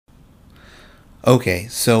Okay,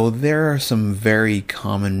 so there are some very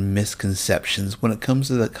common misconceptions when it comes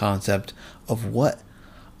to the concept of what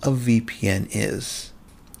a VPN is.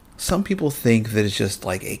 Some people think that it's just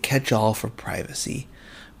like a catch-all for privacy,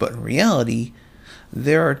 but in reality,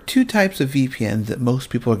 there are two types of VPN that most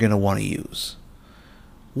people are going to want to use.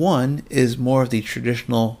 One is more of the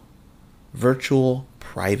traditional virtual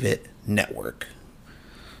private network.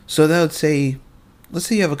 So that would say, let's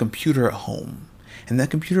say you have a computer at home, and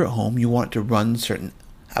that computer at home you want to run certain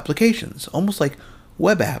applications, almost like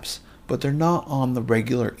web apps, but they're not on the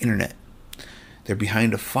regular internet. They're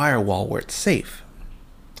behind a firewall where it's safe.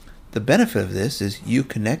 The benefit of this is you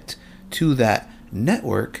connect to that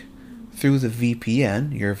network through the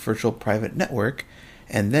VPN, your virtual private network,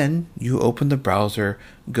 and then you open the browser,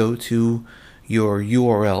 go to your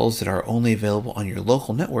URLs that are only available on your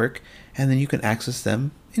local network, and then you can access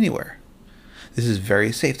them anywhere. This is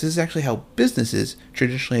very safe. This is actually how businesses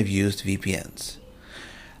traditionally have used VPNs.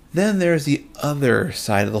 Then there's the other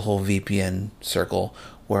side of the whole VPN circle,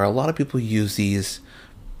 where a lot of people use these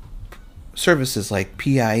services like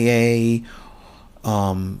PIA,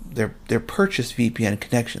 they're purchased VPN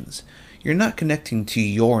connections. You're not connecting to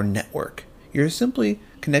your network. You're simply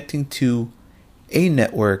connecting to a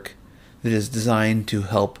network that is designed to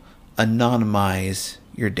help anonymize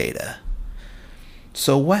your data.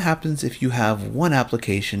 So what happens if you have one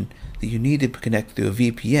application that you need to connect through a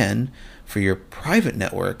VPN for your private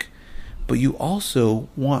network, but you also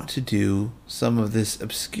want to do some of this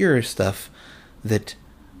obscure stuff that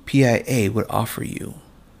PIA would offer you?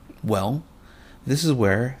 Well, this is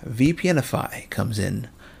where VPNify comes in,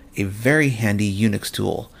 a very handy Unix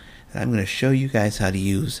tool that I'm going to show you guys how to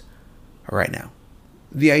use right now.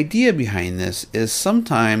 The idea behind this is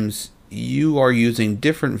sometimes you are using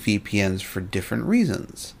different VPNs for different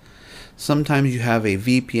reasons. Sometimes you have a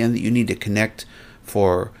VPN that you need to connect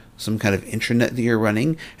for some kind of intranet that you're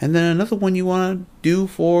running, and then another one you want to do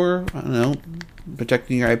for, I don't know,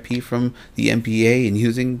 protecting your IP from the MPA and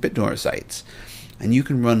using BitTorrent sites. And you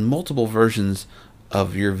can run multiple versions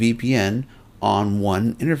of your VPN on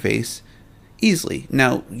one interface easily.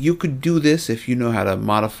 Now, you could do this if you know how to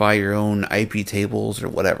modify your own IP tables or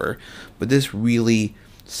whatever, but this really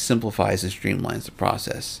simplifies and streamlines the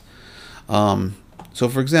process. So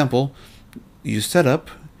for example, you set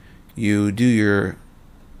up, you do your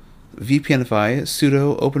VPNify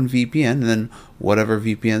sudo openVPN, and then whatever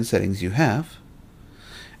VPN settings you have,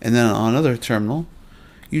 and then on another terminal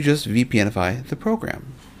you just VPNify the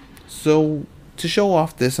program. So to show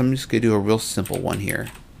off this, I'm just going to do a real simple one here.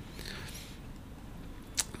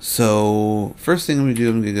 So first thing I'm going to do,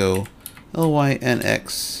 I'm going to go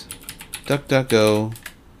lynx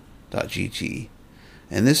duckduckgo.gg,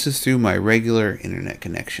 and this is through my regular internet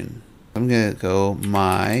connection. I'm going to go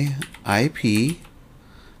my IP.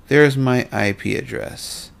 There's my IP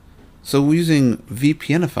address. So using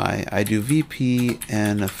VPNify, I do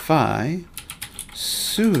VPNify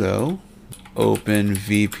sudo open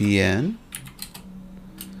VPN.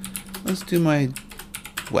 Let's do my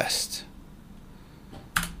west.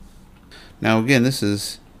 Now again, this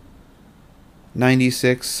is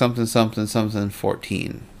 96 something something something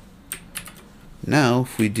 14. Now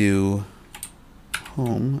if we do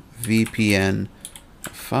home VPNify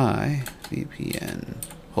VPN,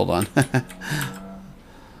 hold on.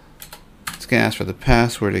 It's gonna ask for the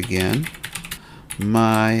password again.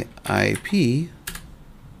 My IP.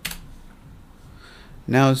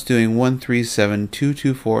 Now it's doing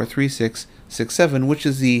 137.224.3667, which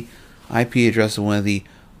is the IP address of one of the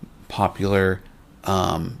popular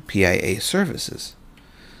PIA services.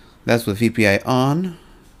 That's with VPI on.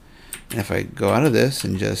 And if I go out of this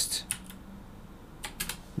and just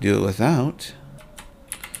do it without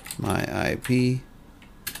my IP,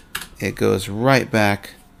 it goes right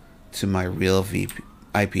back to my real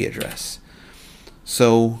IP address.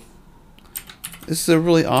 So this is a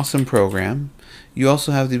really awesome program. You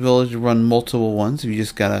also have the ability to run multiple ones if you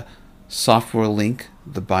just gotta software link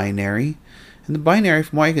the binary. And the binary,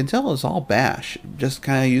 from what I can tell, is all bash. It just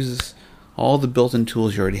kind of uses all the built-in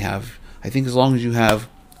tools you already have. I think as long as you have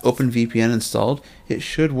OpenVPN installed, it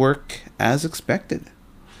should work as expected.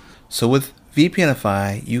 So with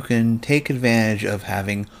VPNify, you can take advantage of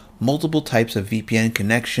having multiple types of VPN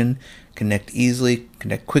connection, connect easily,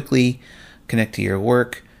 connect quickly, connect to your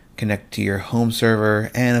work, connect to your home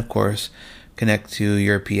server, and of course, connect to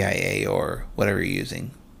your PIA or whatever you're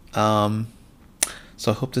using. So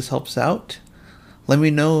I hope this helps out. Let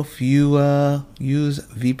me know if you use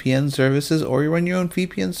VPN services or you run your own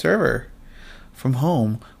VPN server from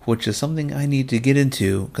home, which is something I need to get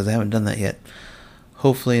into because I haven't done that yet.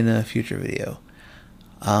 Hopefully in a future video.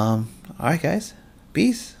 Alright guys,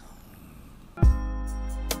 peace.